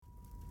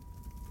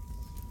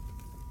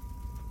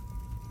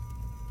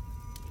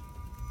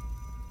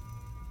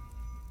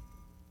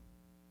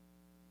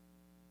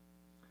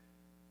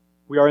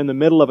We are in the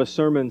middle of a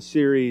sermon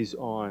series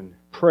on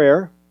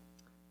prayer,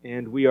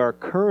 and we are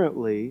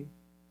currently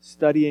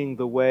studying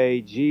the way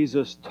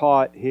Jesus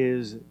taught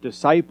His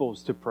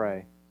disciples to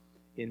pray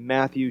in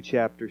Matthew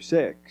chapter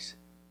 6.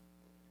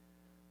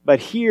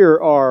 But here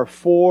are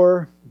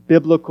 4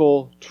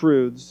 biblical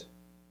truths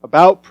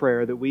about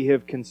prayer that we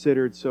have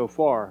considered so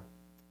far.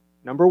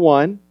 Number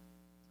 1,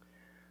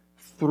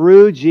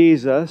 through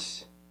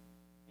Jesus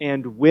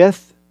and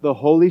with the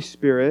Holy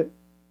Spirit,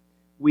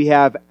 we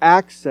have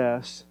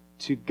access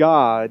to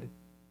God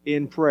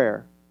in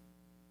prayer.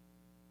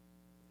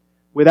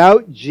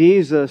 Without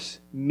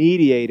Jesus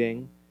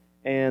mediating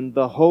and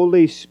the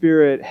Holy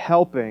Spirit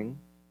helping,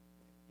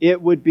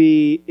 it would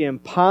be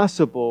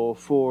impossible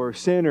for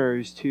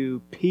sinners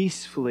to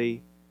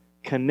peacefully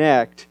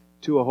connect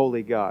to a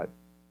holy God.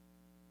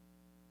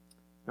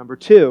 Number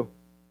 2,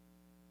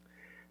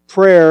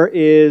 prayer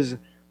is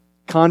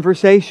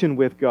conversation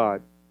with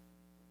God,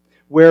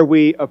 where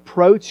we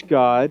approach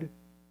God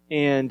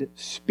and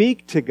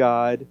speak to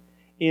God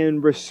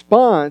in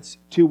response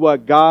to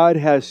what God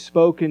has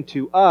spoken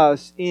to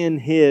us in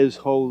His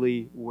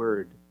holy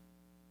word.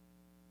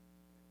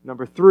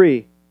 Number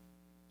 3,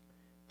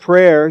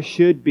 prayer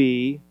should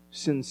be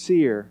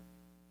sincere.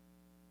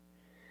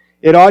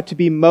 It ought to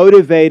be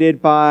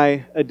motivated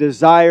by a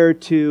desire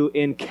to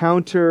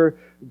encounter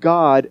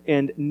God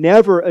and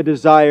never a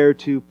desire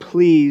to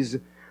please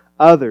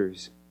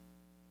others.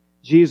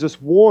 Jesus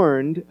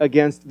warned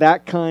against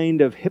that kind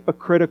of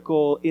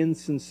hypocritical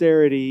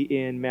insincerity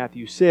in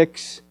Matthew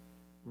 6,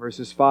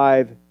 verses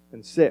 5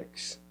 and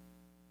 6.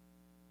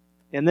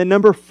 And then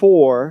number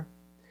 4,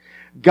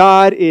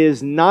 God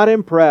is not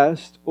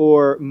impressed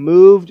or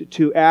moved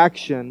to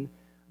action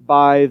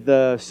by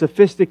the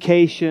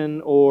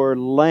sophistication or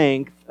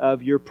length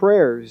of your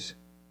prayers.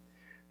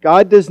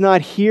 God does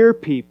not hear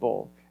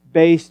people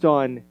based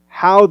on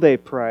how they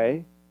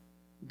pray.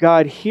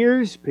 God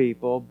hears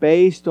people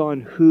based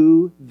on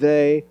who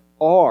they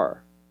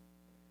are.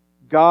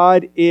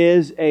 God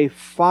is a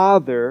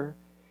Father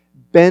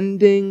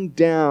bending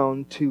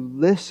down to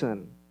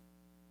listen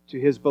to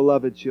His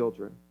beloved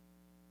children.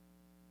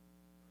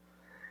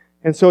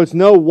 And so it's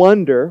no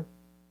wonder,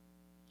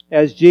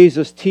 as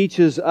Jesus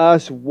teaches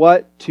us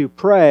what to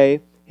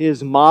pray,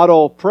 His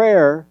model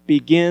prayer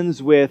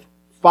begins with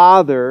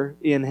Father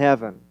in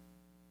heaven.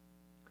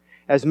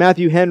 As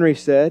Matthew Henry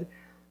said,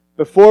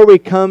 before we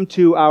come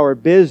to our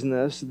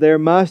business, there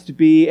must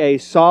be a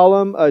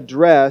solemn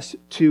address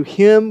to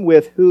Him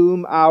with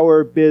whom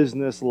our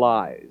business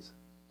lies.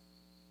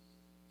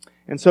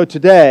 And so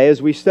today,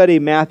 as we study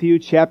Matthew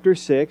chapter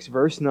 6,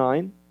 verse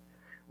 9,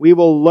 we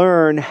will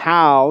learn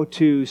how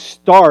to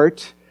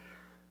start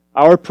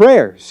our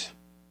prayers.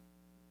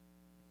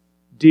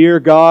 Dear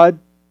God,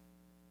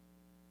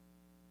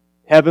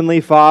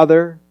 Heavenly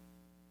Father,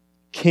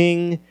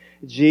 King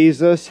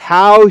Jesus,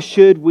 how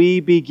should we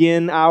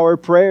begin our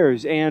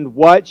prayers, and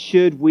what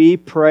should we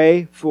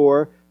pray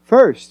for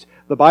first?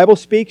 The Bible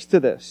speaks to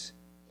this.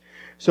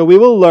 So we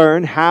will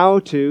learn how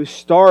to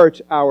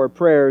start our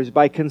prayers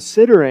by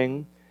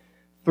considering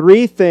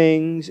 3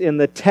 things in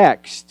the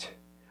text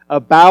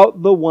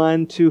about the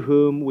one to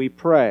whom we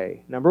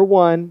pray. Number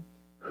 1,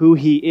 who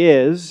He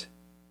is.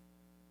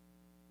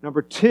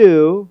 Number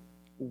 2,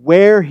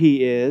 where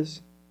He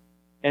is.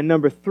 And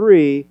number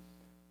 3,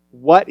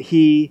 what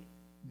He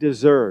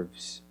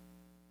deserves.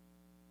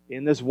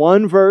 In this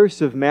one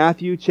verse of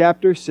Matthew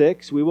chapter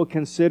 6, we will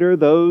consider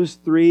those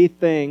 3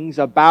 things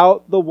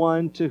about the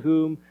one to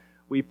whom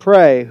we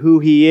pray. Who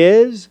He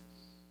is,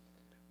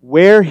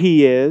 where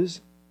He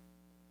is,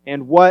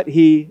 and what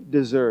He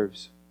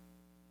deserves.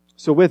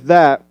 So with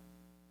that,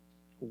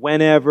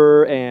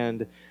 whenever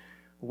and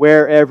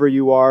wherever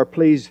you are,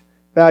 please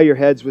bow your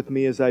heads with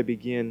me as I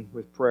begin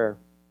with prayer.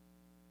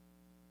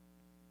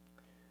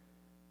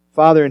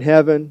 Father in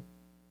heaven,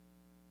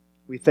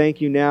 we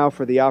thank You now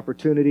for the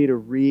opportunity to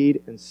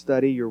read and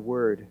study Your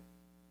Word.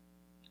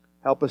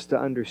 Help us to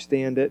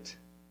understand it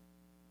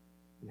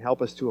and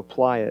help us to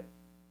apply it.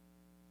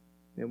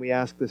 And we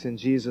ask this in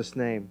Jesus'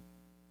 name.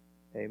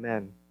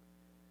 Amen.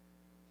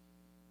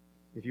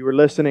 If you were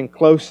listening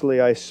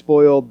closely, I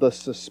spoiled the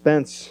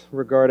suspense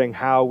regarding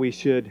how we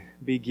should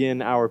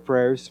begin our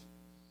prayers.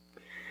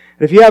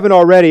 And if you haven't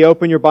already,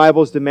 open your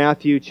Bibles to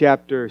Matthew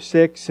chapter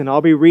 6, and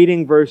I'll be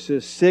reading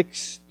verses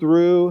 6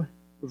 through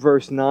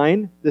verse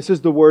 9. This is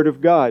the Word of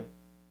God.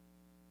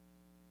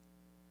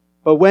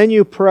 But when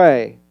you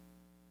pray,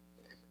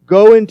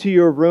 go into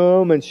your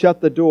room and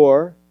shut the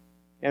door,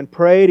 and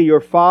pray to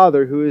your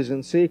Father who is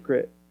in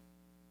secret.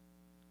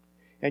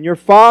 And your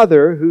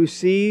Father who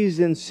sees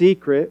in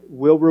secret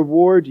will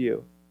reward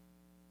you.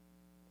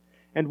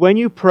 And when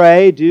you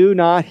pray, do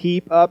not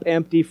heap up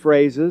empty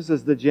phrases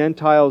as the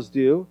Gentiles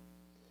do,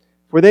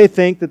 for they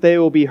think that they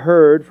will be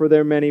heard for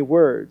their many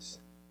words.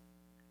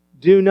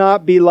 Do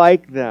not be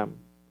like them,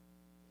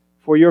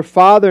 for your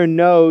Father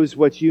knows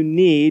what you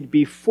need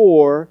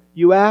before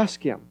you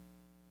ask Him.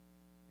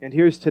 And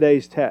here's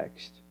today's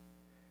text.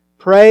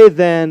 Pray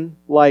then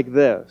like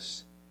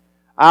this: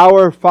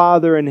 Our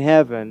Father in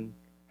heaven,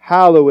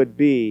 hallowed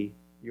be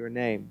your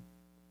name.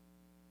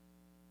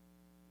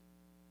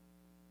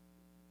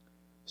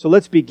 So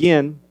let's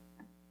begin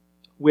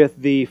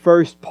with the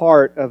first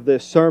part of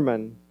this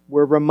sermon.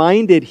 We're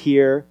reminded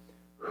here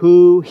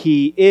who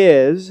He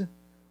is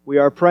we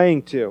are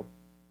praying to.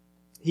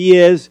 He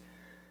is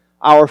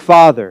our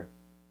Father.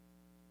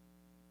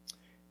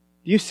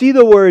 Do you see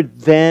the word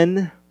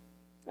then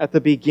at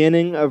the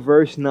beginning of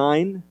verse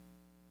 9?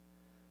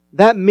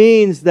 That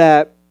means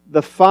that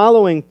the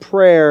following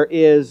prayer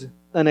is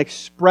an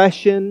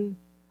expression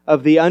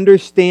of the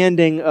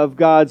understanding of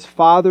God's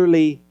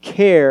fatherly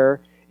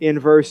care in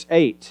verse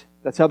 8.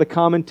 That's how the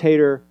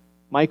commentator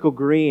Michael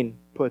Green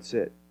puts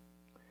it.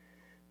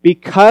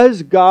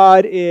 Because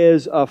God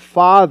is a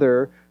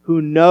Father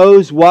who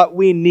knows what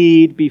we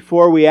need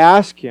before we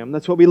ask Him,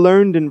 that's what we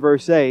learned in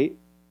verse 8.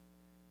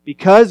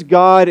 Because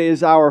God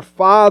is our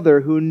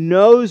Father who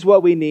knows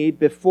what we need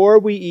before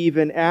we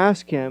even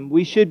ask Him,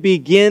 we should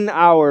begin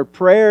our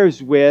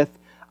prayers with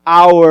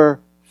our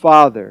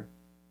Father.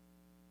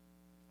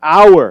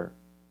 Our.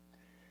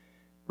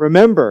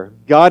 Remember,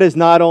 God is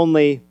not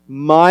only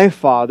my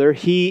Father,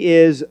 He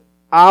is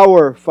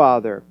our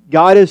Father.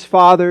 God is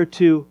Father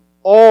to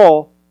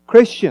all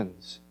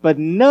Christians, but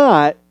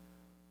not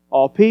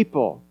all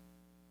people.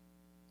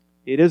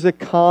 It is a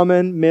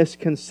common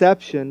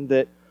misconception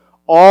that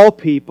all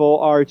people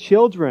are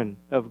children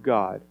of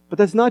God. But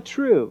that's not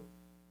true.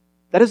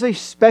 That is a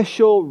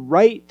special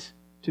right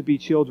to be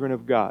children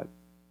of God.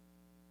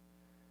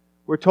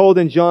 We're told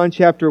in John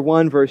chapter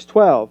 1, verse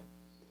 12,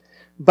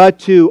 "But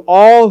to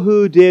all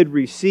who did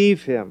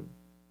receive Him,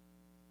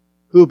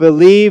 who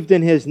believed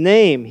in His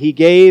name, He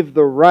gave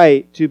the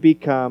right to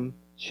become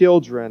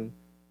children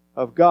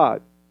of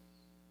God."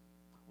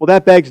 Well,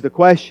 that begs the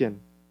question.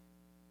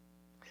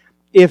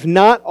 If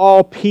not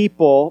all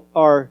people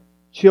are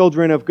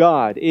children of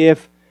God,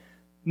 if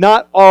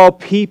not all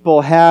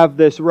people have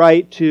this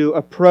right to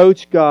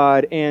approach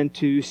God and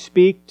to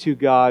speak to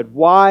God,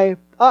 why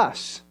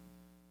us?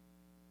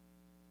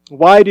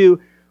 Why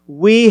do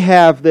we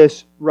have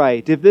this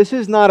right? If this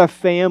is not a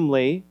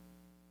family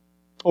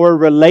or a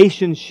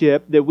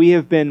relationship that we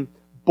have been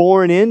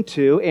born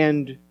into,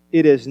 and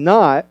it is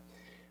not,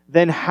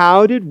 then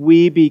how did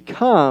we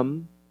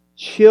become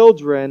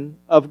children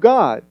of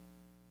God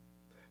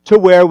to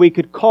where we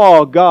could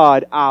call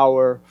God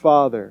our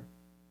Father?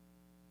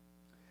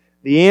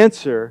 The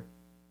answer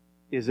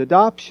is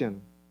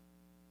adoption.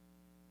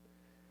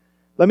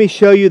 Let me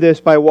show you this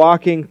by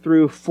walking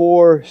through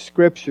 4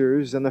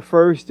 scriptures, and the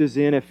first is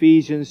in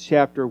Ephesians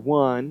chapter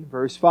 1,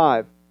 verse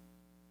 5.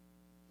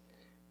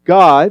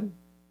 God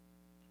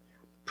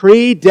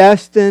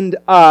predestined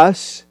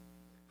us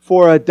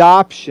for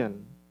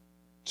adoption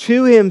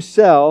to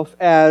Himself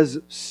as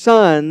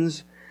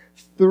sons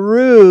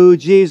through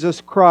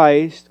Jesus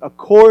Christ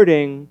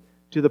according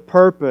to the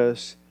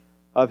purpose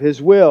of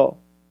His will.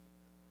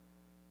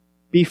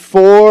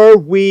 Before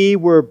we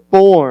were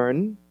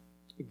born,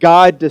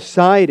 God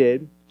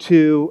decided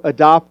to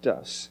adopt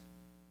us.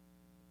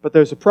 But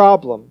there's a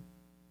problem.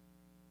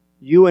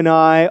 You and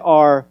I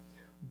are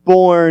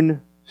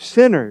born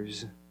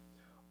sinners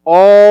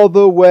all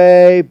the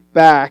way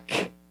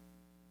back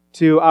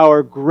to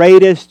our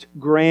greatest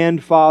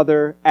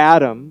grandfather,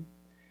 Adam.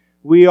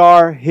 We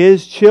are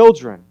his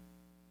children.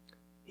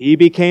 He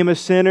became a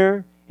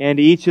sinner, and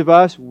each of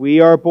us, we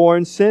are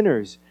born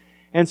sinners.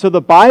 And so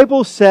the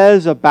Bible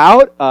says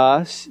about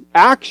us,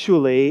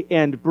 actually,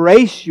 and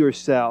brace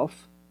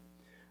yourself,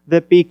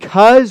 that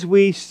because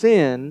we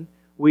sin,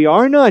 we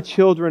are not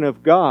children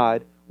of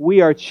God,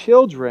 we are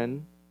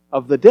children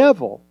of the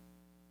devil.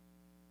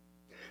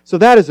 So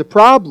that is a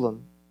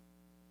problem.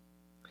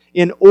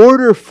 In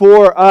order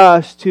for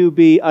us to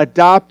be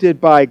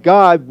adopted by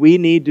God, we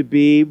need to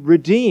be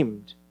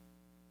redeemed.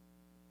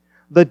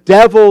 The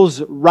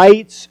devil's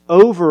rights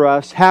over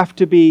us have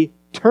to be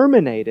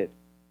terminated.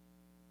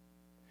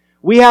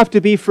 We have to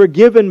be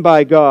forgiven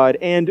by God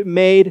and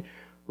made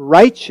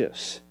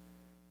righteous.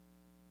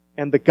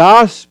 And the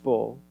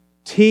gospel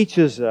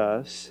teaches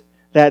us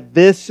that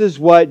this is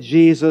what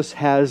Jesus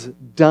has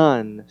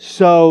done,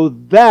 so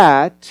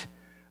that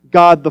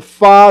God the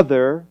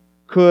Father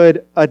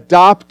could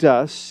adopt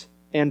us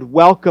and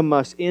welcome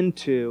us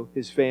into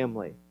His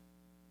family.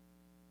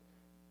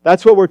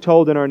 That's what we're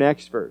told in our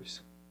next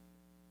verse.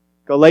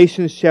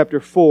 Galatians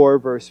chapter 4,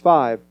 verse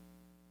 5.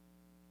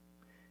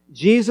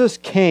 Jesus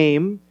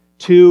came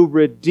to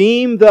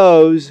redeem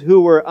those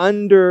who were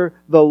under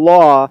the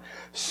law,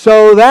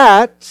 so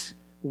that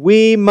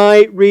we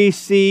might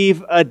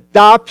receive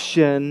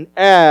adoption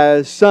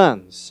as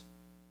sons.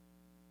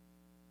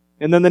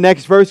 And then the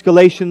next verse,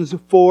 Galatians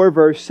 4,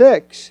 verse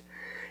 6.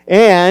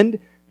 And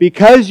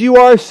because you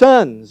are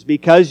sons,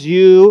 because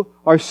you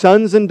are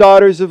sons and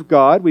daughters of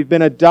God, we've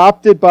been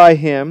adopted by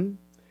Him,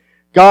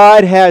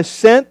 God has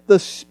sent the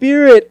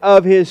Spirit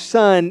of His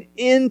Son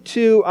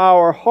into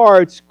our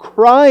hearts,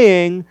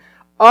 crying,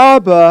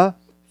 Abba,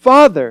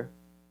 Father.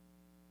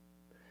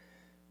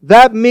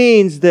 That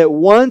means that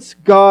once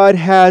God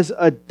has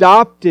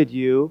adopted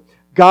you,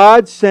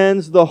 God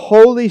sends the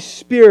Holy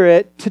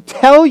Spirit to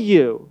tell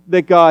you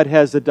that God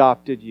has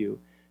adopted you,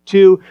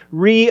 to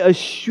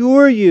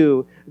reassure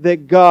you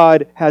that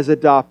God has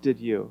adopted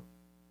you.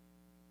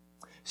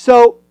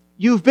 So,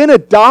 you've been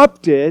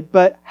adopted,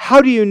 but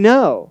how do you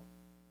know?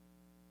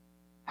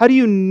 How do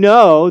you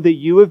know that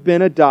you have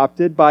been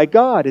adopted by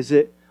God? Is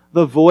it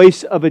the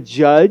voice of a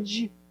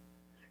judge?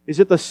 Is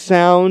it the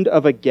sound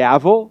of a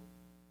gavel?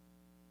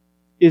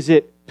 Is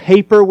it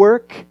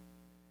paperwork?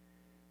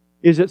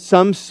 Is it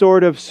some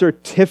sort of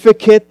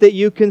certificate that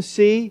you can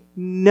see?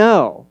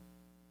 No.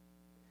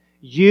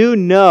 You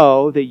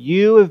know that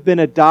you have been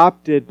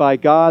adopted by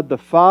God the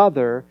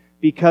Father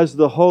because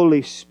the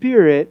Holy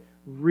Spirit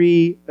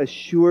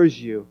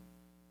reassures you.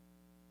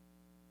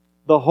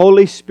 The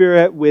Holy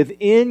Spirit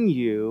within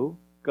you,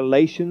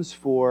 Galatians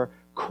 4,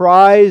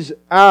 cries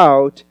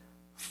out,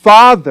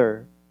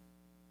 Father.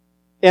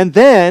 And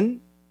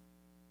then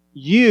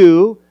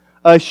you,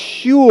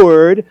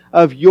 assured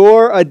of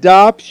your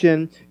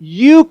adoption,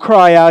 you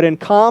cry out in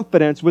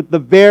confidence with the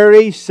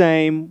very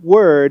same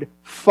word,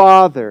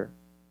 Father.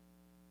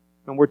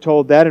 And we're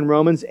told that in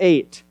Romans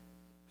 8,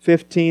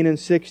 15 and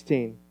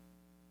 16.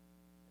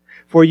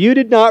 For you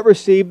did not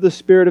receive the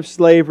spirit of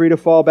slavery to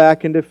fall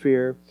back into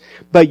fear,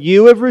 but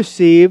you have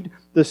received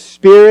the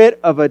Spirit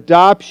of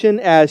adoption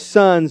as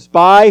sons,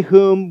 by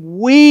whom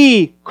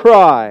we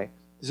cry.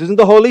 This isn't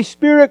the Holy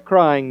Spirit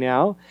crying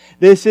now.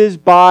 This is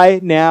by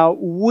now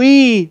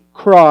we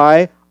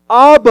cry,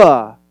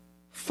 Abba,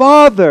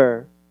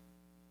 Father.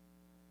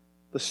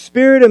 The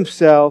Spirit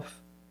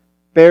Himself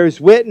bears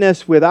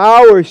witness with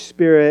our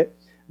spirit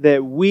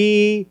that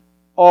we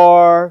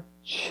are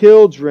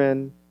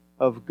children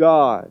of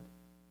God.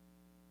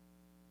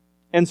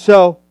 And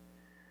so,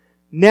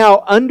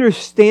 now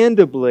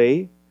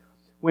understandably,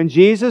 when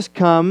Jesus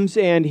comes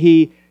and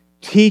He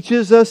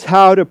teaches us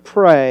how to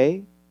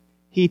pray,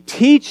 He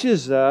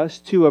teaches us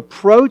to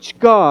approach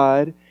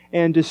God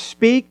and to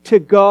speak to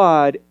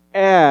God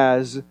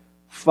as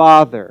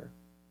Father.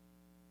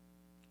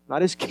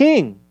 Not as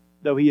King,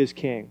 though He is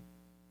King.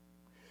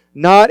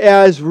 Not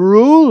as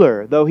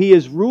ruler, though He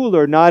is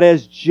ruler. Not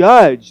as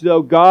judge,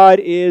 though God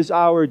is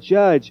our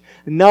judge.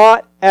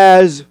 Not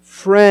as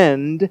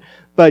friend,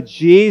 but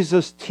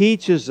Jesus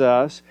teaches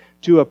us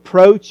to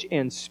approach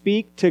and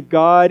speak to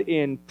God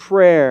in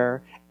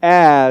prayer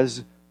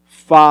as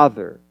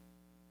Father.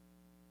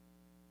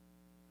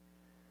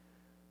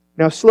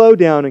 Now slow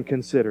down and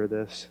consider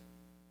this.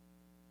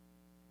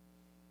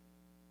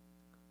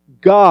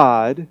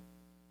 God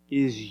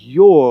is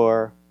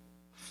your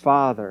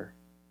Father.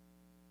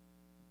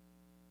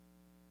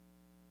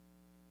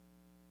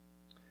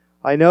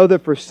 I know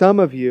that for some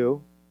of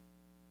you,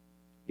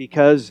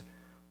 because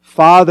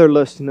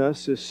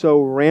fatherlessness is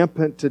so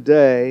rampant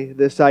today,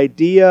 this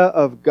idea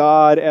of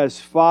God as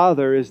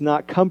Father is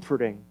not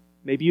comforting.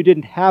 Maybe you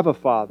didn't have a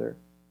father.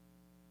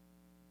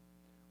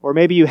 Or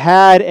maybe you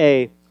had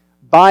a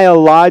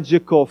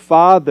biological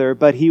father,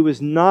 but he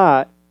was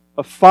not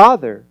a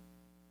father.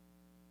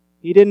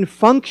 He didn't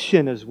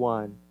function as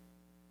one,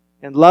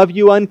 and love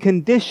you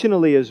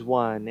unconditionally as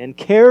one, and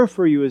care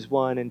for you as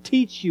one, and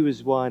teach you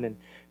as one, and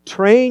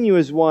train you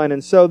as one.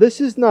 And so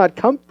this is not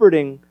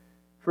comforting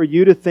for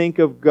you to think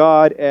of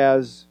God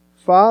as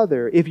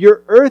Father. If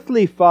your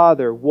earthly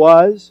father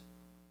was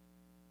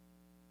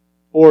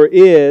or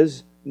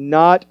is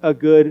not a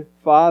good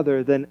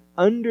father, then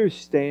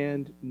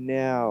understand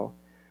now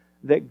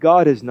that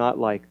God is not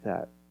like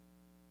that.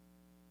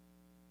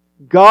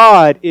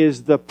 God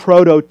is the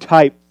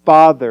prototype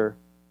father,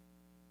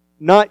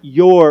 not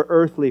your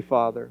earthly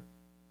father.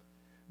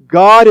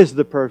 God is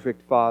the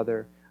perfect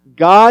father.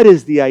 God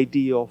is the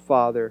ideal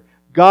father.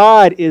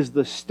 God is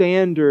the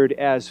standard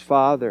as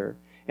Father.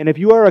 And if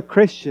you are a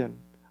Christian,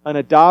 an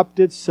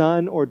adopted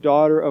son or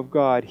daughter of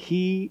God,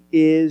 He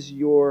is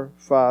your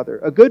Father.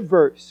 A good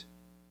verse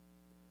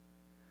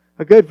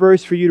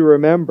for you to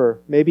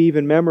remember, maybe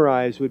even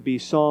memorize, would be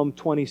Psalm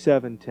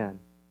 27:10.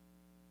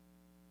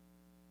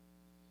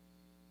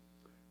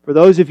 For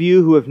those of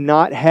you who have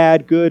not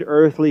had good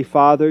earthly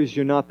fathers,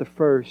 you're not the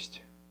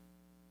first.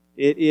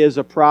 It is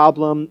a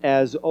problem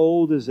as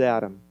old as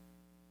Adam.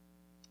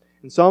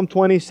 And Psalm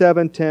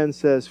 27:10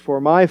 says,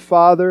 For my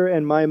father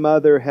and my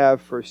mother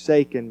have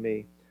forsaken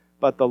me,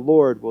 but the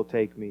Lord will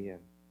take me in.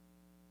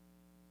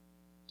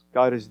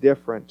 God is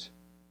different.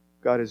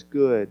 God is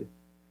good.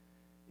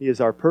 He is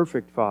our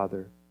perfect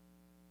Father.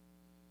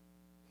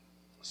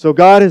 So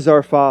God is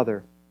our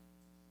Father.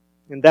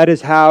 And that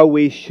is how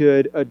we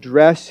should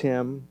address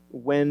Him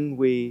when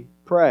we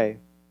pray.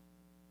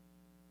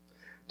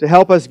 To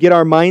help us get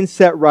our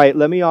mindset right,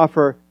 let me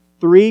offer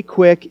 3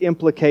 quick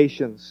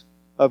implications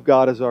of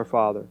God as our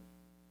Father.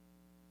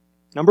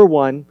 Number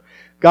 1,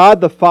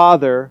 God the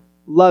Father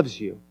loves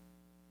you.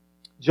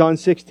 John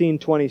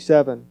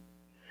 16:27.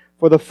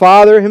 For the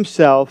Father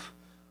Himself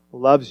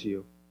loves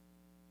you.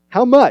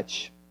 How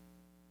much?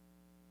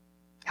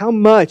 How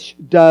much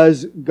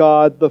does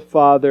God the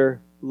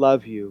Father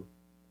love you?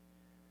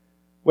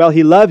 Well,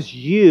 He loves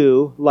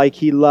you like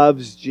He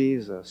loves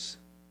Jesus.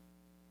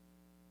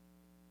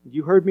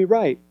 You heard me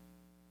right.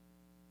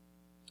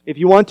 If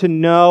you want to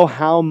know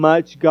how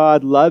much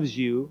God loves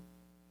you,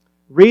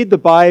 Read the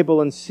Bible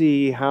and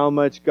see how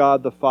much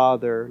God the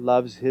Father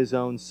loves His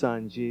own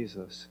Son,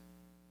 Jesus.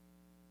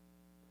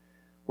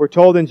 We're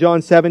told in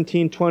John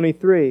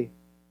 17:23,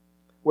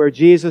 where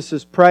Jesus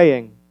is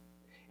praying,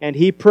 and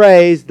He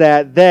prays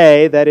that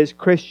they, that is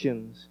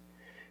Christians,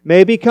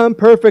 may become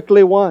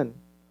perfectly one,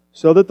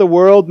 so that the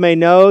world may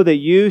know that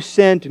You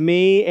sent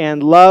Me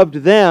and loved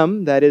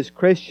them, that is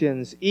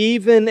Christians,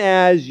 even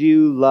as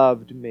You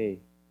loved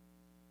Me.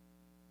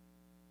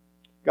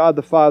 God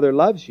the Father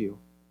loves you.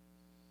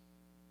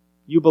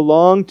 You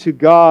belong to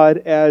God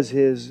as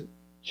His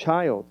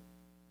child.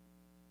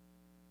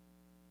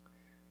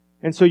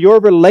 And so your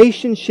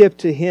relationship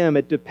to Him,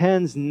 it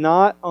depends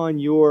not on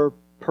your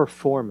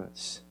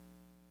performance,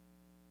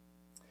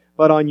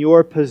 but on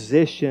your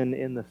position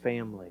in the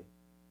family.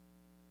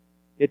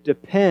 It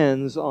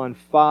depends on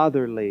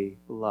fatherly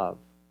love.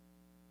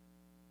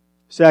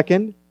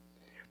 Second,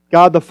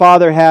 God the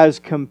Father has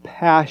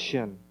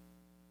compassion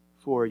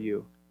for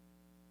you.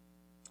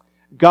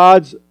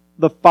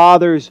 The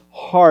Father's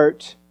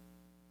heart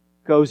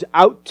goes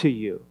out to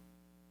you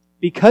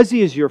because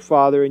He is your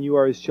Father and you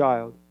are His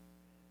child.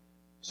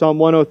 Psalm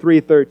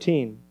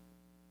 103:13.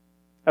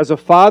 As a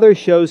father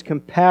shows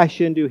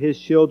compassion to his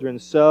children,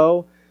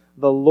 so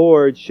the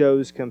Lord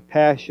shows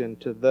compassion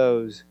to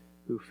those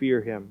who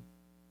fear Him.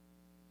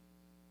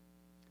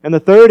 And the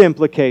third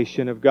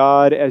implication of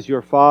God as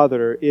your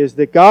Father is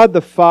that God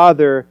the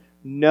Father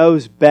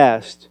knows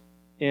best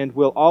and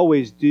will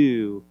always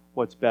do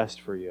what's best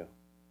for you.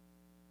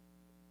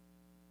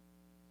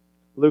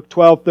 Luke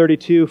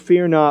 12:32,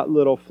 fear not,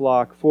 little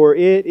flock, for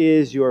it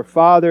is your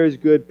Father's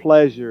good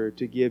pleasure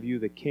to give you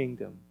the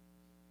kingdom.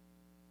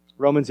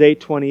 Romans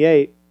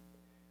 8:28,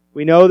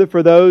 we know that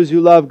for those who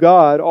love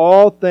God,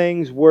 all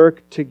things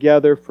work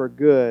together for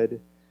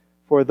good,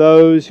 for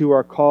those who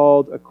are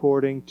called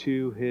according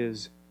to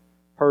His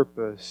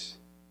purpose.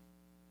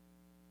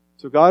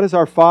 So God is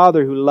our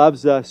Father who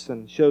loves us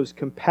and shows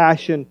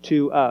compassion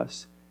to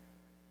us,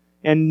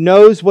 and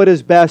knows what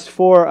is best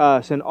for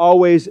us, and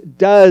always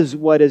does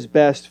what is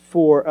best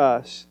for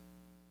us.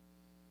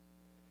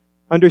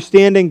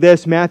 Understanding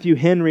this, Matthew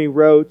Henry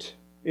wrote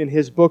in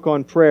his book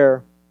on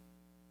prayer,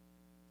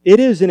 it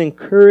is an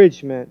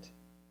encouragement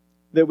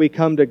that we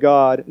come to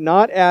God,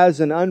 not as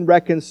an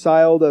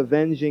unreconciled,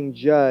 avenging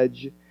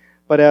judge,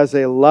 but as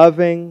a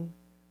loving,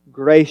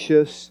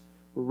 gracious,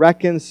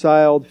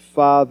 reconciled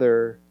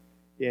Father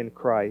in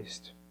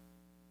Christ.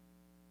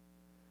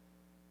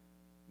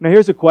 Now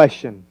here's a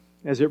question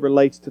as it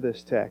relates to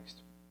this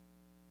text.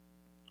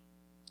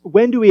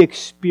 When do we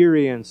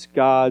experience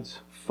God's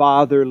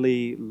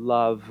fatherly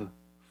love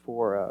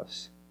for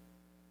us?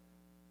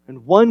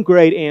 And one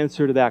great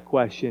answer to that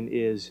question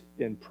is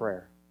in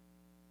prayer.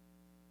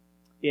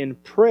 In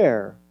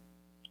prayer,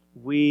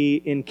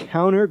 we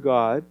encounter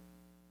God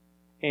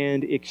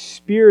and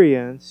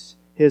experience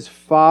His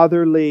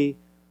fatherly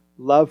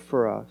love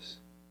for us.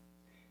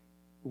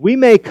 We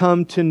may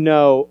come to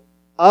know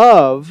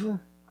of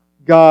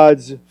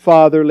God's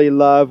fatherly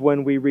love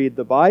when we read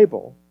the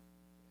Bible,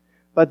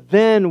 but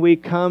then we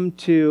come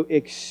to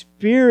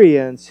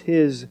experience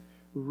His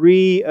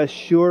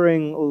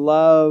reassuring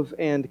love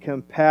and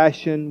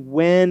compassion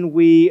when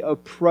we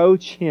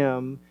approach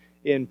Him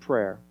in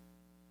prayer.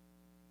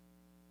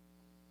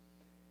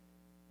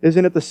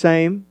 Isn't it the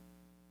same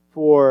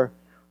for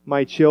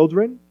my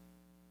children?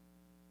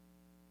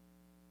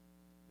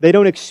 They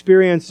don't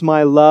experience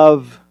my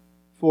love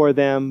for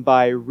them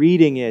by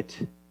reading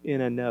it in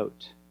a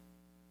note,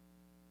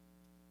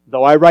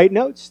 though I write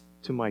notes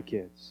to my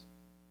kids.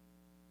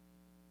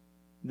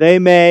 They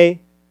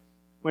may,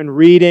 when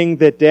reading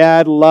that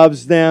Dad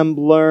loves them,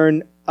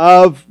 learn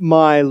of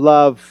my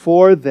love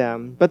for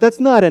them, but that's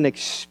not an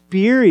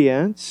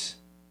experience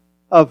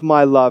of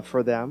my love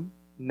for them.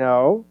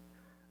 No,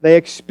 they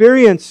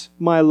experience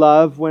my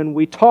love when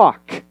we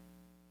talk,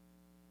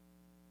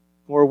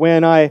 or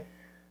when I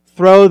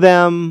throw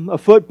them a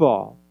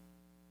football,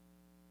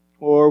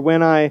 or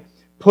when I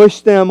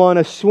push them on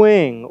a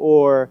swing,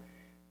 or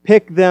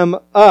pick them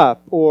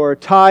up, or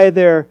tie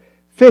their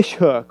fish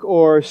hook,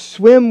 or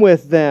swim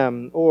with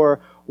them, or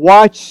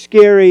watch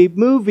scary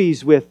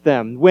movies with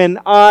them. When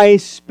I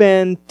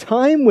spend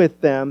time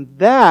with them,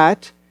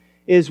 that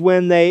is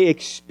when they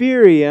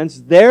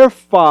experience their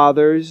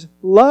Father's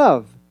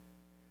love.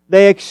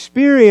 They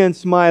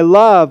experience my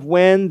love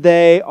when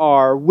they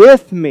are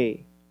with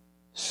me.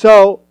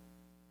 So,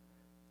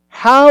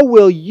 how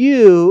will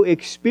you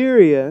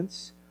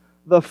experience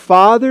the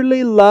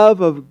fatherly love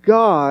of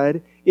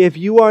God if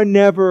you are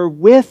never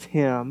with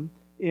Him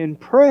in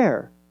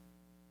prayer?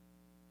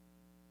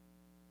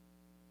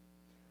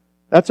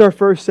 That's our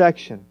first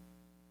section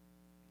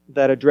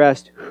that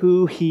addressed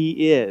who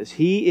He is.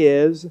 He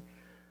is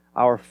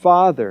our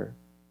Father.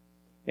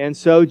 And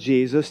so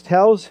Jesus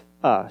tells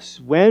us,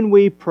 when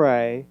we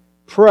pray,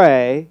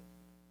 pray,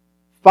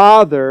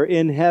 Father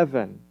in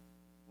heaven,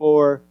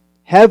 or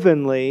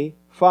Heavenly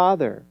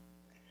Father.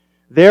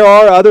 There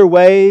are other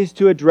ways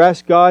to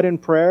address God in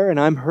prayer, and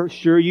I'm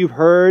sure you've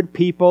heard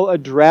people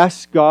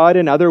address God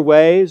in other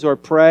ways or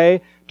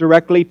pray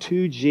directly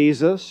to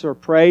Jesus or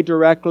pray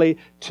directly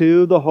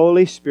to the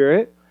Holy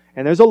Spirit.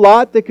 And there's a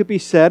lot that could be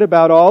said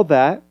about all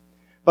that.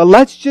 But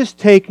let's just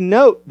take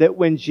note that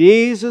when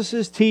Jesus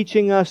is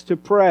teaching us to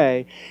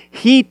pray,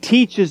 He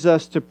teaches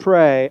us to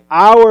pray,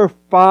 Our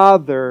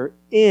Father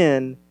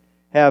in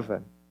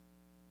heaven.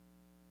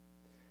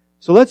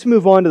 So let's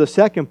move on to the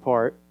second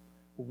part,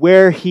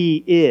 where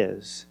He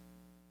is.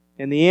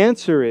 And the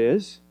answer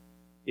is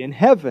in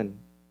heaven.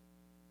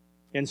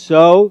 And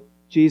so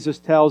Jesus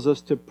tells us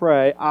to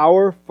pray,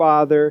 Our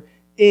Father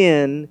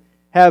in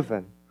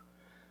heaven.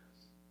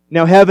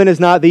 Now, heaven is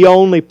not the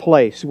only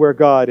place where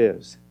God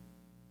is.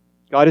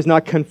 God is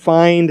not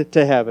confined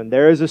to heaven.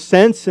 There is a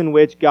sense in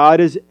which God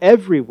is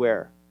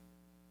everywhere.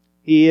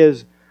 He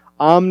is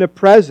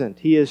omnipresent.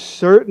 He is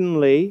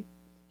certainly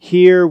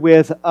here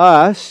with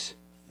us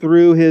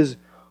through His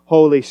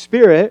Holy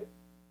Spirit.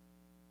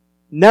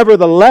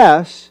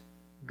 Nevertheless,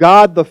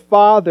 God the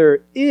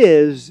Father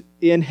is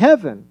in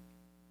heaven.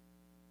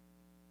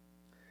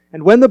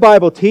 And when the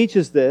Bible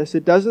teaches this,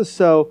 it doesn't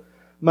so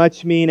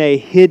much mean a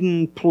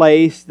hidden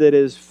place that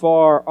is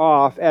far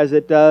off as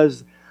it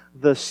does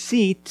the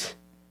seat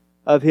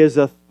of His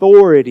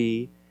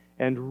authority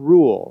and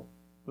rule.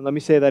 And let me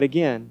say that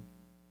again.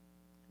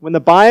 When the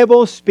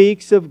Bible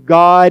speaks of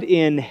God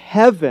in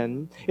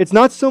heaven, it's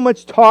not so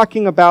much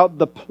talking about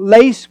the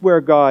place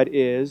where God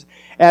is,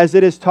 as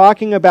it is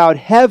talking about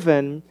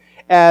heaven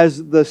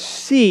as the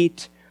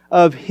seat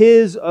of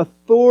His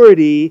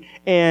authority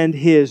and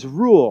His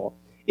rule.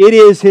 It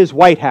is His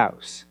White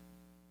House.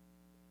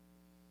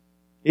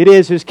 It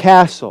is His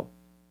castle.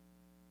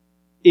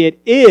 It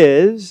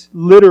is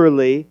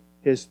literally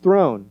His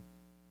throne.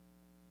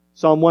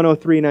 Psalm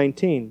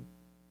 103:19.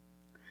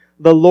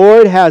 The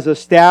Lord has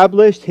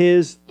established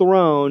His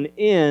throne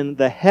in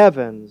the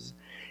heavens,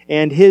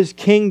 and His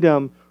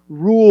kingdom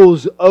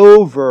rules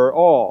over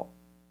all.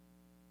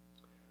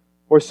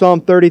 Or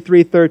Psalm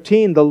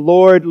 33:13, the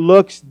Lord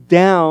looks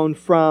down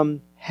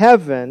from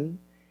heaven.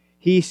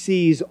 He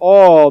sees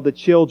all the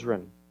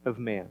children of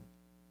man.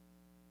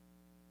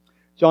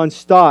 John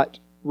Stott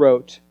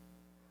wrote,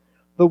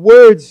 the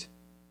words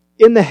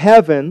in the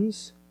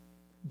heavens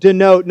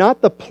denote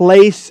not the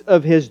place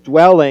of His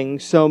dwelling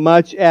so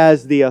much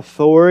as the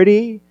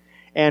authority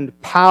and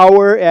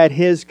power at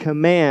His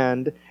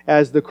command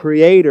as the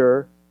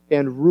Creator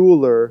and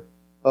ruler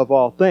of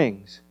all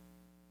things.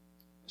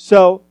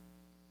 So,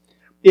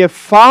 if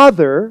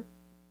Father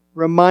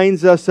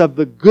reminds us of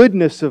the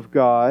goodness of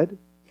God,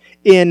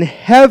 in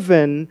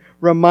heaven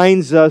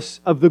reminds us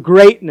of the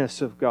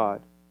greatness of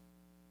God.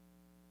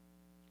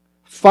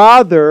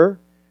 Father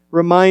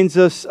reminds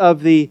us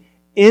of the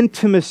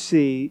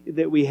intimacy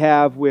that we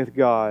have with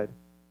God.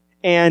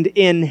 And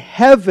in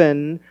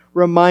heaven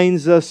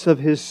reminds us of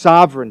His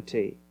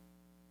sovereignty,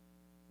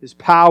 His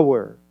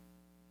power,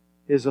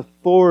 His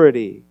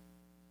authority,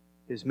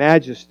 His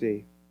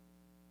majesty.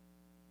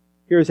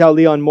 Here's how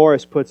Leon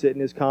Morris puts it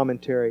in his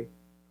commentary.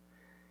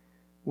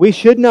 We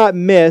should not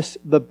miss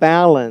the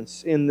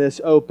balance in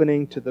this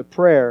opening to the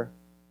prayer.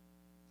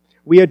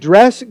 We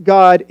address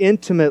God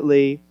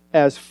intimately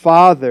as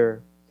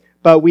Father,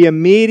 but we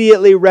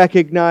immediately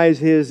recognize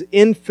His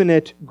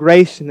infinite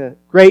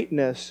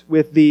greatness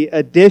with the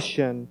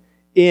addition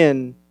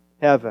in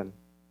heaven.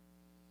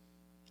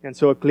 And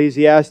so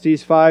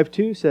Ecclesiastes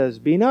 5:2 says,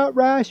 Be not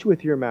rash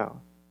with your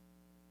mouth,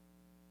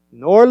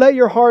 nor let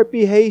your heart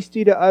be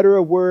hasty to utter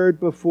a word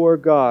before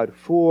God,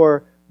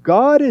 for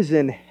God is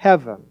in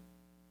heaven,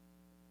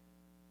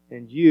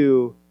 and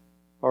you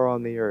are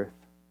on the earth.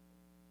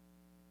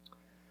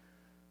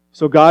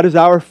 So God is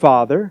our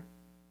Father,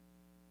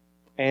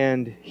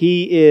 and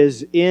He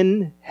is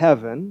in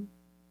heaven.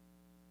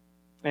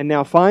 And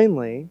now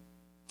finally,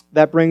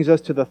 that brings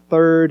us to the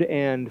third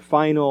and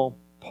final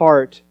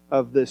part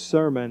of this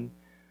sermon,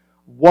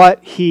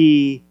 what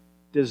He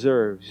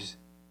deserves.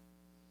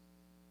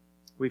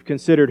 We've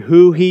considered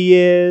who He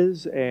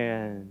is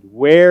and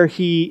where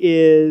He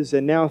is,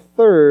 and now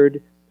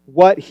third,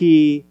 what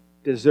He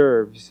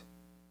deserves.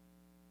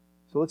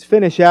 So let's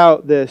finish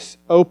out this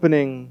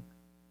opening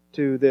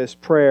to this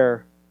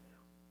prayer.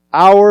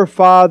 Our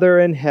Father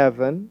in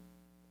heaven,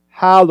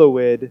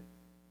 hallowed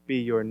be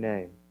your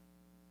name.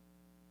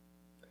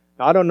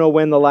 Now, I don't know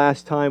when the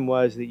last time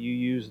was that you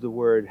used the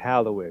word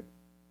hallowed,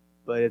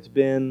 but it's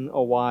been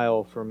a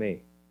while for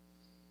me.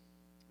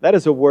 That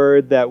is a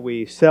word that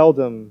we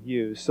seldom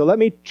use. So let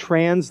me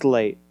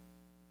translate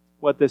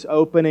what this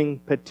opening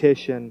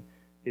petition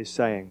is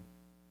saying.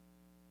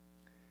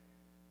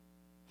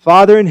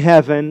 Father in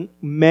heaven,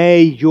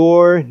 may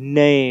your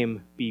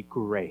name be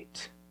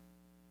great.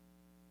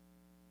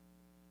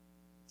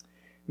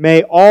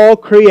 May all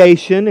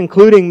creation,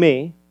 including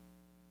me,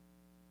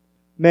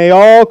 may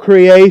all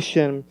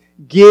creation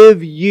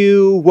give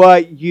you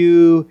what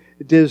you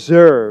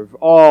deserve.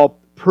 All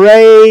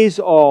praise,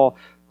 all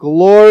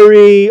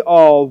glory,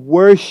 all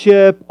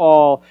worship,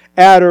 all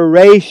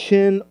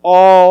adoration,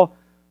 all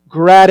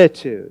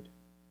gratitude.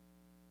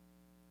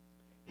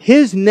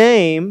 His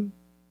name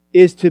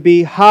is to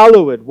be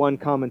hallowed, one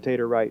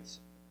commentator writes.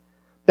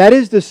 That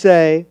is to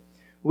say,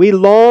 We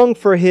long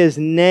for His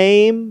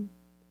name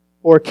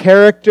or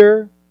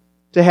character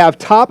to have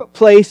top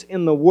place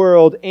in the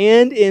world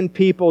and in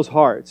people's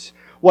hearts.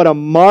 What a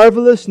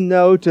marvelous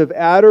note of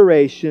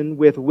adoration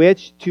with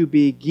which to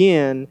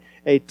begin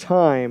a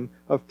time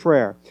of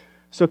prayer.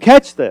 So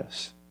catch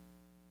this.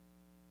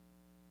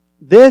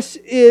 This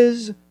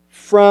is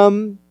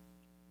from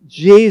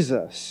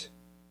Jesus.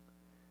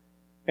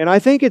 And I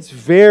think it's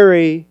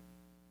very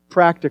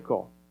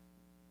practical.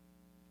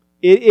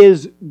 It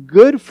is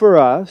good for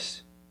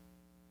us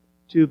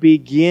to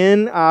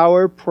begin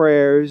our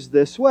prayers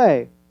this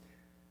way.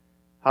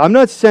 I'm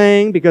not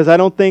saying, because I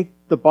don't think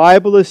the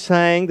Bible is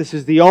saying this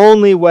is the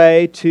only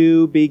way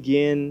to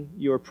begin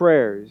your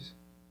prayers.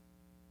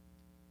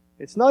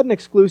 It's not an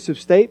exclusive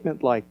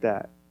statement like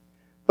that.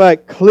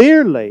 But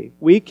clearly,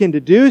 we can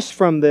deduce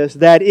from this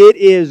that it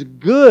is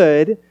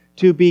good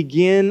to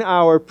begin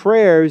our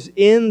prayers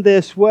in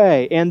this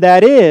way, and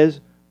that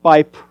is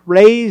by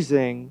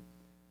praising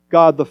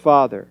God the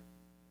Father.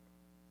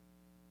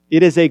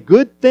 It is a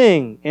good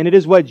thing, and it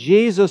is what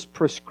Jesus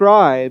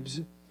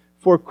prescribes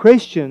for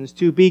Christians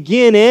to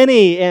begin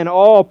any and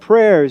all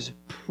prayers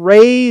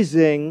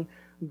praising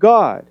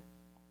God.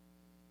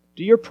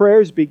 Do your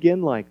prayers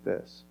begin like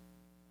this?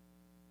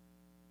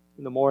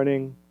 In the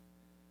morning,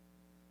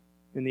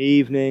 in the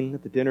evening,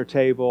 at the dinner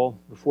table,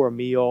 before a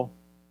meal,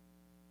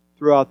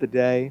 throughout the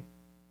day?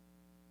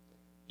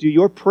 Do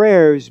your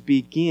prayers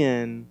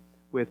begin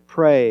with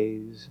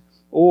praise,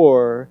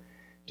 or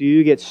do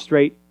you get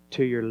straight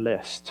to your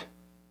list?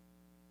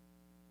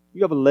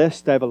 You have a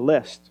list, I have a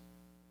list.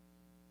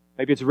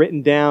 Maybe it's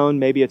written down,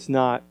 maybe it's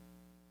not.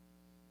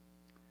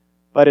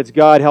 But it's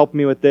God, help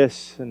me with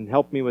this and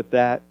help me with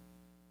that.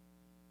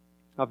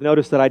 I've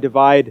noticed that I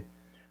divide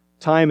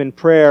time in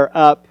prayer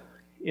up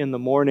in the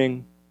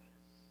morning,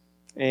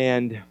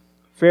 and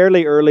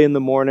fairly early in the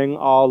morning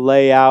I'll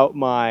lay out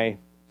my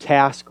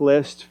task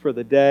list for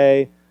the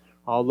day.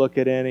 I'll look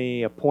at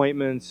any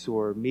appointments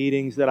or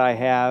meetings that I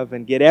have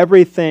and get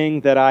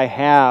everything that I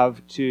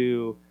have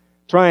to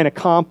try and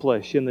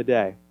accomplish in the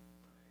day.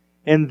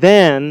 And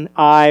then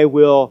I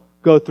will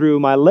go through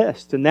my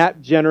list, and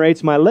that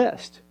generates my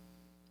list.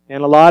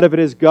 And a lot of it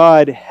is,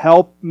 God,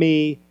 help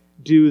me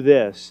do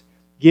this.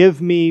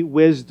 Give me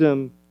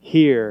wisdom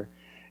here.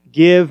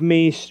 Give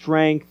me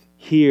strength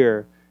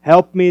here.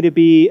 Help me to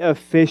be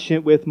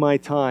efficient with my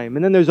time.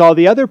 And then there's all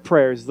the other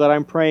prayers that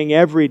I'm praying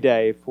every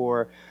day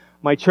for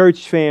my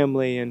church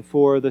family and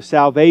for the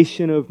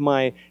salvation of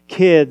my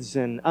kids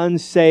and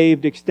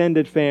unsaved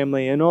extended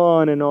family, and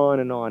on and on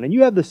and on. And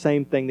you have the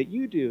same thing that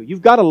you do.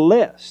 You've got a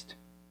list.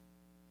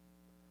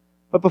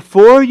 But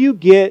before you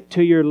get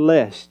to your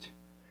list,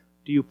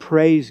 do you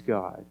praise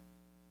God?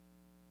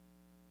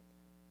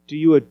 Do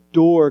you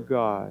adore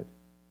God?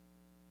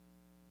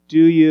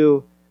 Do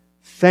you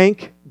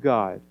thank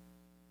God?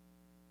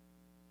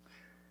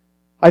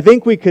 I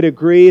think we could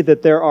agree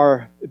that there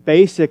are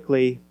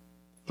basically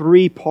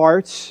 3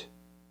 parts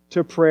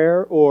to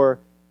prayer, or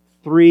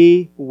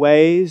 3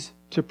 ways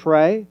to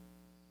pray.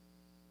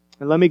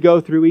 And let me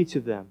go through each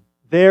of them.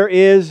 There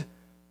is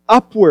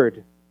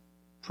upward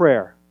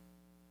prayer.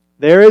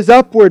 There is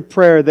upward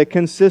prayer that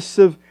consists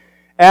of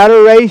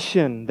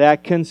adoration,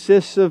 that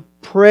consists of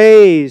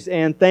praise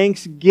and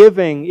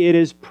thanksgiving. It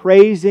is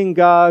praising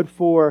God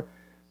for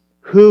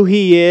who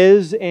He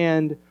is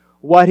and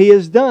what He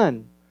has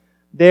done.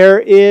 There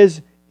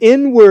is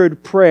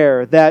inward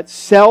prayer that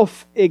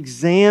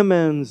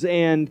self-examines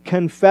and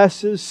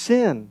confesses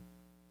sin.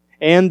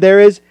 And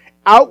there is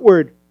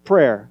outward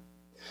prayer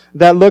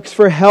that looks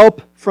for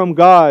help from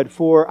God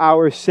for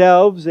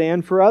ourselves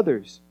and for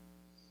others.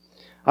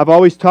 I've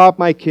always taught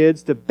my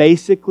kids to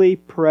basically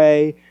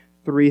pray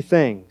 3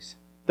 things.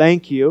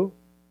 Thank you,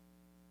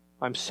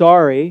 I'm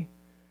sorry,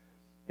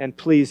 and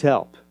please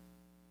help.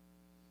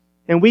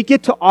 And we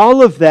get to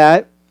all of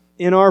that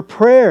in our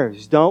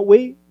prayers, don't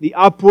we? The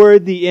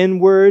upward, the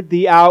inward,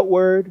 the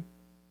outward.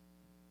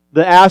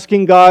 The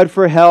asking God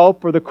for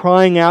help, or the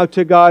crying out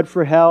to God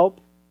for help.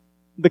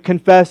 The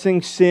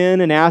confessing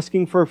sin and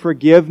asking for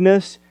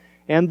forgiveness.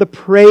 And the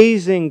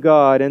praising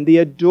God and the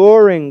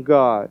adoring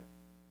God.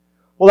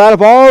 Well, out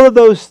of all of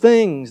those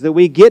things that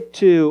we get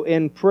to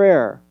in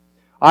prayer,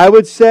 I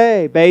would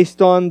say,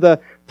 based on the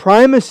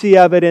primacy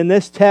of it in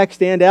this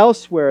text and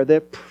elsewhere,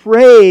 that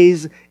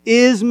praise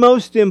is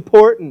most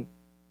important.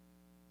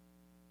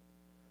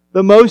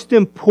 The most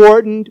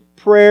important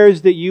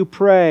prayers that you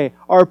pray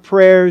are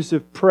prayers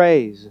of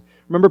praise.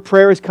 Remember,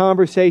 prayer is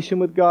conversation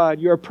with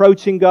God. You're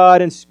approaching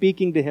God and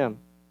speaking to Him.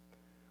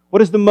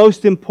 What is the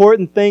most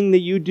important thing that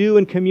you do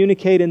and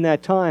communicate in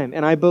that time?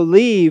 And I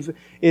believe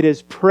it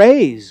is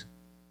praise.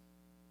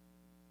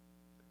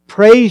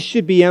 Praise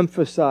should be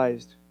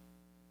emphasized.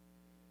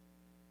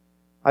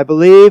 I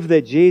believe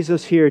that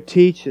Jesus here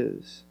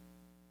teaches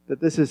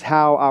that this is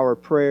how our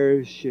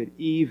prayers should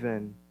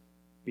even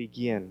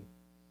begin.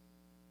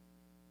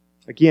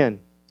 Again,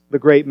 the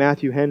great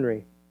Matthew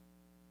Henry.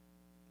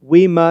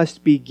 We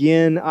must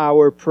begin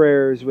our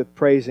prayers with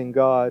praising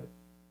God.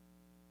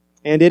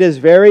 And it is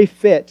very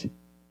fit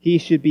He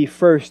should be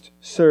first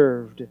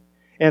served.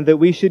 and that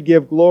we should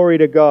give glory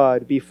to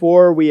God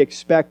before we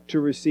expect to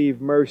receive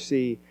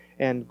mercy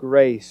and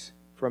grace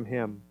from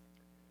Him.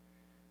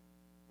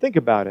 Think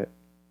about it.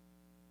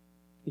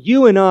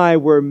 You and I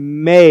were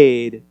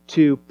made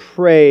to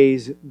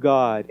praise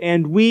God,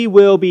 and we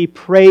will be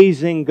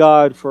praising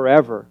God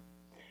forever.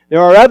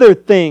 There are other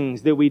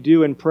things that we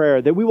do in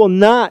prayer that we will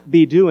not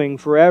be doing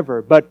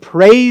forever, but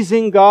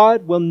praising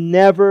God will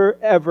never,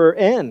 ever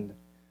end.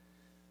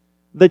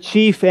 The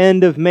chief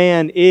end of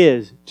man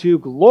is to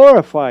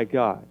glorify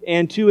God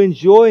and to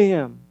enjoy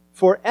Him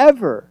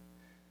forever.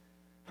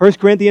 1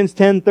 Corinthians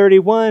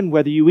 10:31,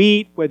 whether you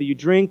eat, whether you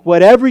drink,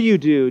 whatever you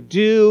do,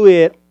 do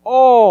it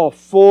all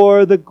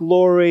for the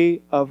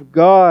glory of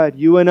God.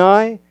 You and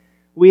I,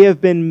 we have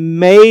been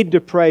made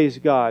to praise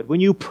God. When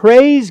you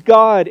praise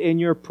God in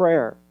your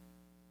prayer,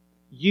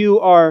 you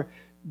are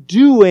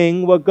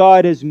doing what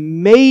God has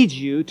made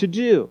you to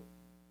do.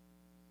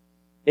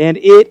 And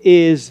it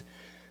is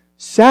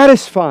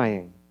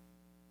satisfying.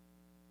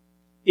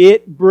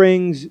 It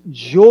brings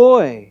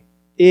joy.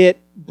 It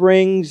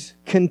brings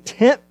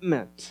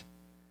contentment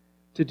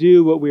to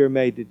do what we are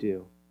made to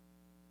do.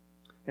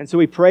 And so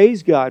we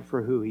praise God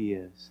for who He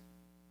is.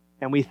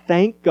 And we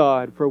thank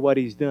God for what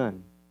He's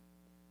done.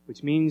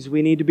 Which means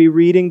we need to be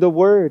reading the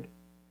Word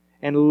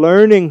and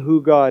learning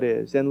who God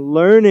is and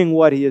learning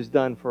what He has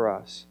done for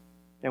us.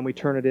 And we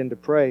turn it into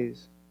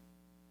praise.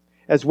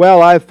 As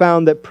well, I've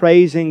found that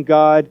praising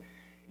God,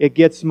 it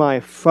gets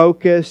my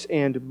focus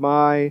and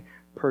my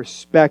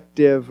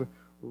perspective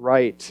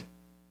right.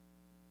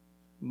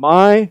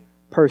 My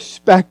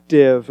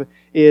perspective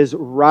is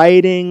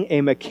riding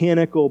a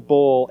mechanical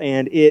bull,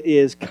 and it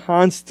is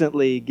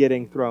constantly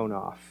getting thrown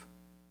off.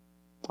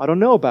 I don't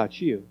know about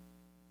you,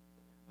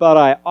 but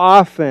I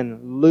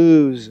often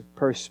lose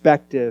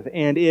perspective,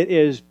 and it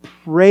is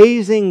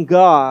praising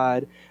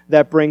God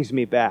that brings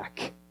me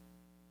back.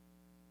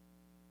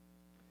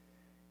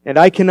 And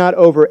I cannot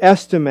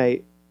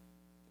overestimate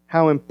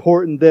how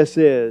important this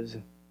is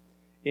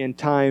in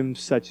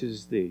times such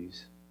as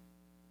these.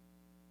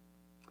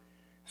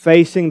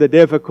 Facing the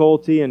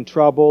difficulty and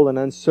trouble and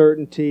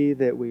uncertainty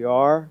that we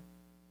are,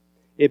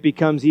 it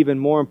becomes even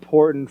more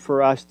important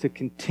for us to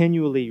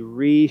continually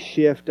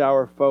reshift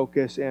our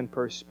focus and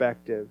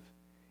perspective.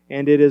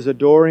 And it is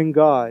adoring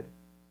God,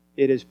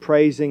 it is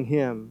praising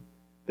Him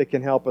that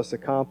can help us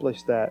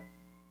accomplish that.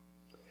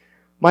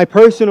 My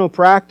personal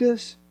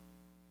practice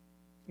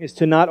is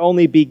to not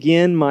only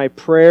begin my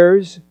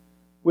prayers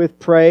with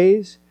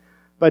praise,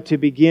 but to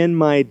begin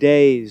my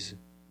days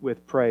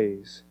with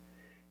praise.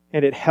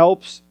 And it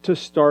helps to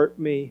start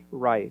me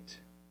right.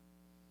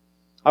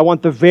 I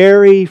want the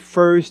very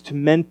first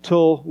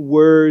mental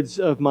words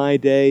of my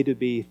day to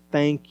be,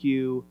 "Thank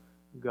you,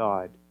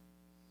 God."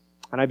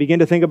 And I begin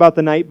to think about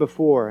the night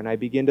before, and I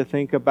begin to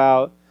think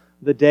about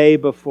the day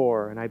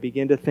before, and I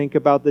begin to think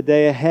about the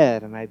day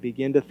ahead, and I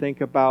begin to think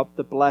about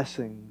the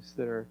blessings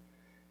that are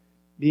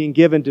being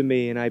given to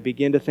me, and I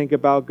begin to think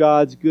about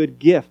God's good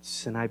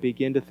gifts, and I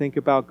begin to think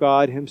about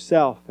God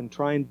Himself, and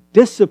try and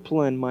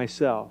discipline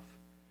myself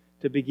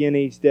to begin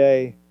each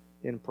day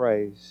in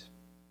praise.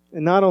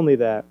 And not only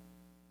that,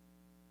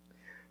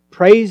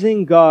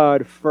 praising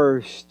God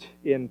first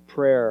in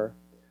prayer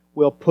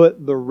will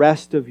put the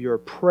rest of your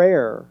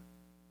prayer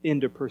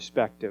into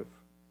perspective.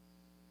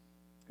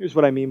 Here's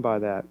what I mean by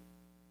that.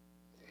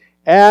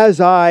 As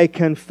I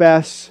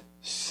confess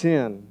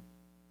sin,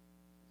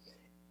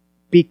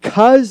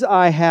 because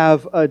I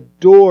have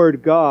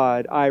adored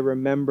God, I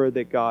remember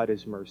that God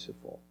is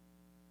merciful.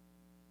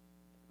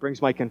 It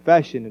brings my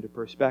confession into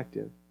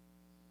perspective.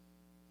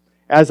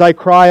 As I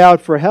cry out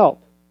for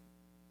help,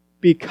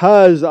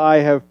 because I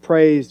have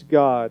praised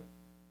God,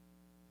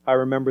 I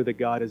remember that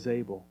God is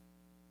able.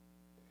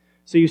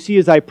 So you see,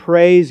 as I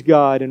praise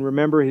God and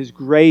remember His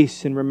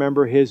grace and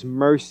remember His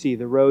mercy,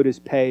 the road is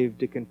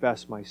paved to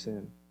confess my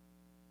sin.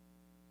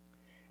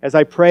 As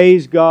I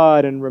praise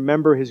God and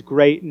remember His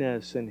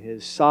greatness and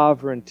His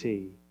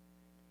sovereignty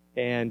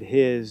and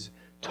His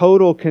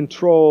total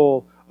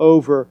control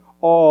over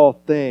all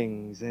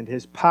things and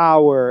His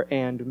power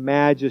and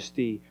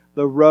majesty,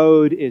 the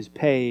road is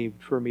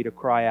paved for me to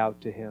cry out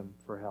to Him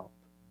for help.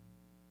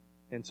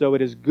 And so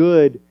it is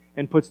good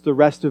and puts the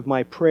rest of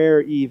my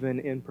prayer even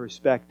in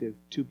perspective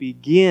to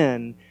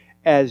begin,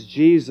 as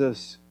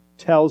Jesus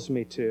tells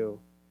me to,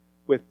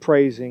 with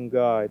praising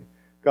God.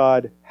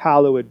 God,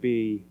 hallowed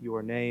be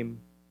Your name.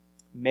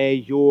 May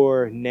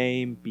Your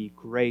name be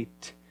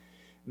great.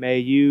 May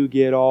You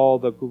get all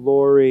the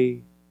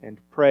glory and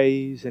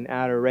praise and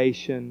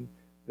adoration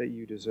that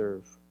You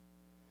deserve.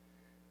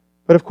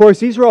 But of course,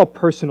 these are all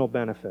personal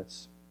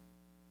benefits.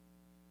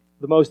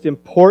 The most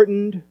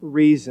important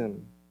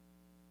reason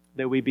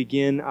that we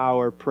begin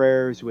our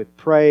prayers with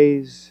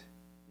praise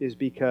is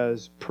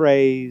because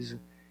praise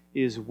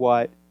is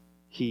what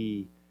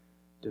He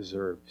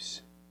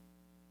deserves.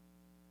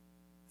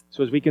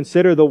 So as we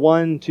consider the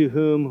one to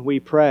whom we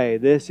pray,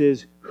 this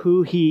is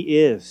who He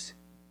is.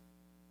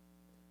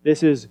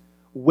 This is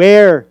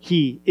where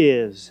He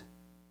is.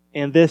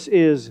 And this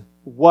is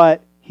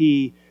what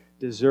He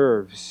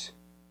deserves.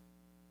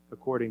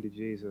 according to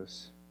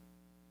Jesus.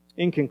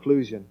 In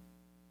conclusion,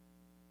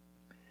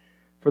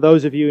 for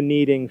those of you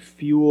needing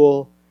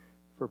fuel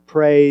for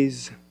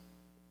praise,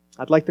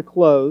 I'd like to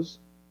close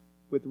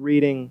with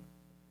reading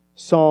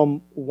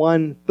Psalm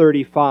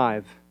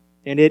 135.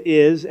 And it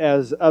is,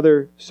 as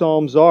other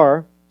psalms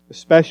are,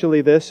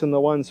 especially this and the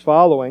ones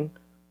following,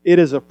 it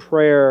is a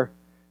prayer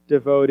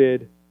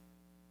devoted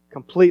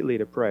completely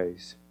to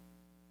praise.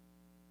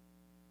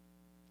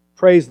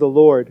 Praise the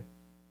Lord.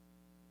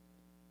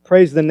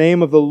 Praise the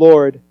name of the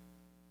Lord.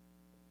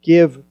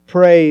 Give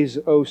praise,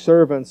 O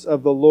servants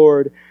of the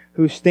Lord,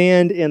 who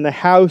stand in the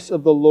house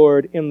of the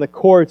Lord, in the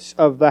courts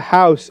of the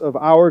house of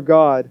our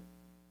God.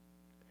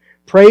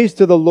 Praise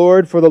to the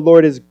Lord, for the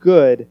Lord is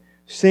good.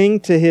 Sing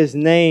to His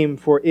name,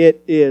 for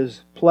it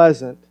is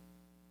pleasant.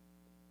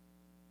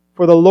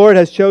 For the Lord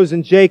has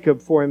chosen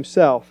Jacob for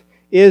Himself,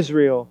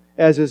 Israel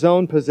as His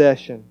own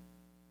possession.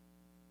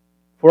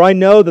 For I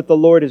know that the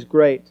Lord is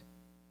great,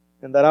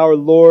 and that our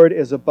Lord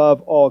is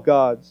above all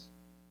gods.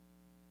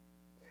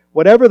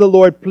 Whatever the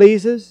Lord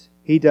pleases,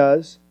 He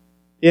does,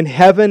 in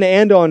heaven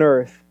and on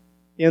earth,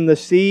 in the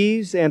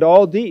seas and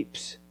all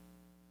deeps.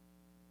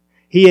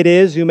 He it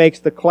is who makes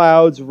the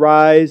clouds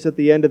rise at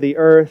the end of the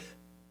earth,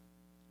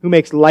 who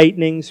makes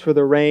lightnings for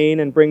the rain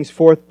and brings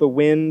forth the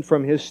wind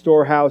from His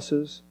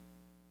storehouses.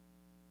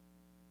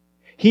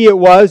 He it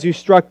was who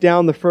struck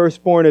down the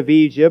firstborn of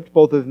Egypt,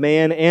 both of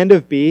man and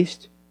of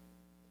beast,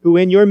 who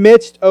in your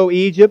midst, O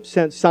Egypt,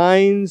 sent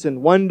signs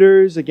and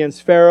wonders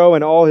against Pharaoh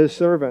and all his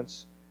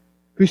servants,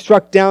 who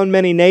struck down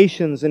many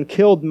nations and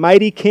killed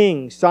mighty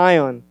kings,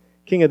 Sihon,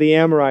 king of the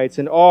Amorites,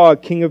 and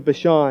Og, king of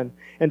Bashan,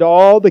 and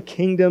all the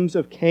kingdoms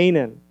of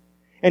Canaan,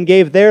 and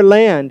gave their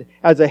land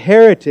as a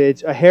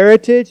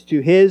heritage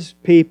to His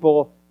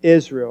people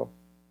Israel.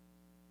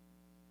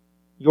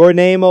 Your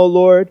name, O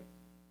Lord,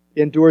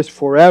 endures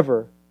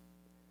forever.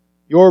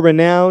 Your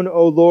renown,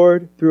 O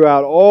Lord,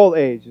 throughout all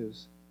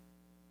ages.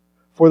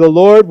 For the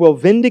Lord will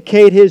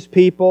vindicate His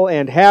people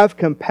and have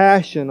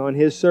compassion on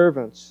His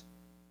servants.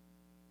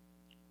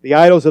 The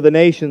idols of the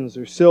nations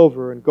are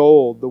silver and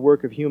gold, the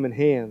work of human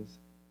hands.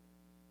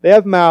 They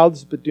have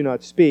mouths, but do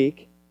not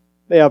speak.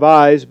 They have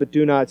eyes, but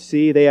do not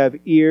see. They have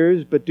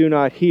ears, but do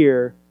not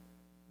hear.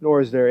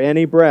 Nor is there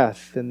any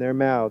breath in their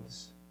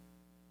mouths.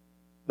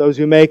 Those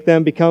who make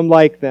them become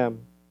like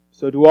them.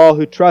 So do all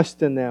who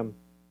trust in them.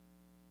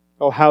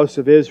 O house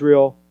of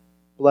Israel,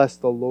 bless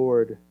the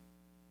Lord.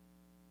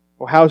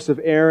 O house of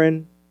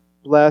Aaron,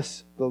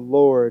 bless the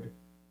Lord.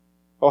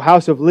 O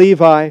house of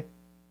Levi,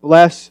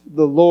 bless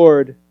the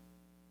Lord.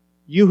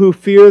 You who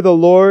fear the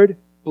Lord,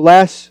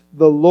 bless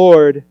the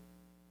Lord.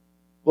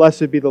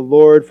 Blessed be the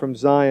Lord from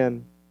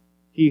Zion,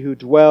 He who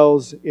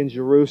dwells in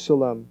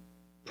Jerusalem.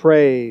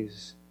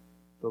 Praise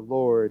the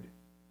Lord.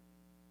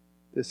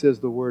 This is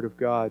the word of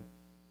God.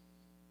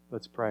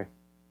 Let's pray.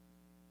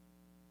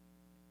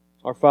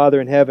 Our Father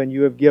in heaven,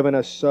 You have given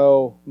us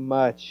so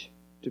much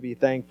to be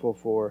thankful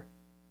for.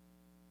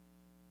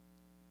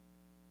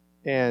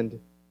 And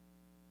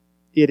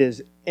it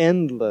is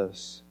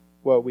endless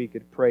what we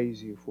could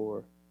praise You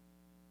for.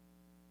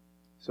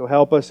 So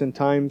help us in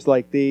times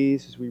like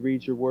these, as we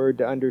read Your word,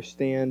 to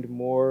understand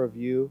more of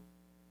You,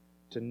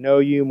 to know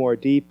You more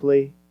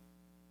deeply,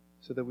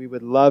 so that we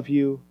would love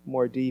You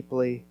more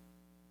deeply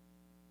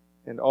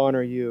and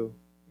honor You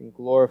and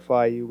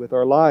glorify You with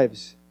our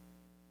lives.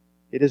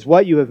 It is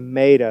what You have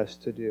made us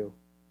to do.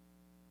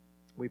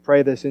 We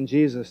pray this in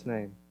Jesus'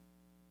 name.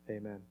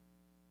 Amen.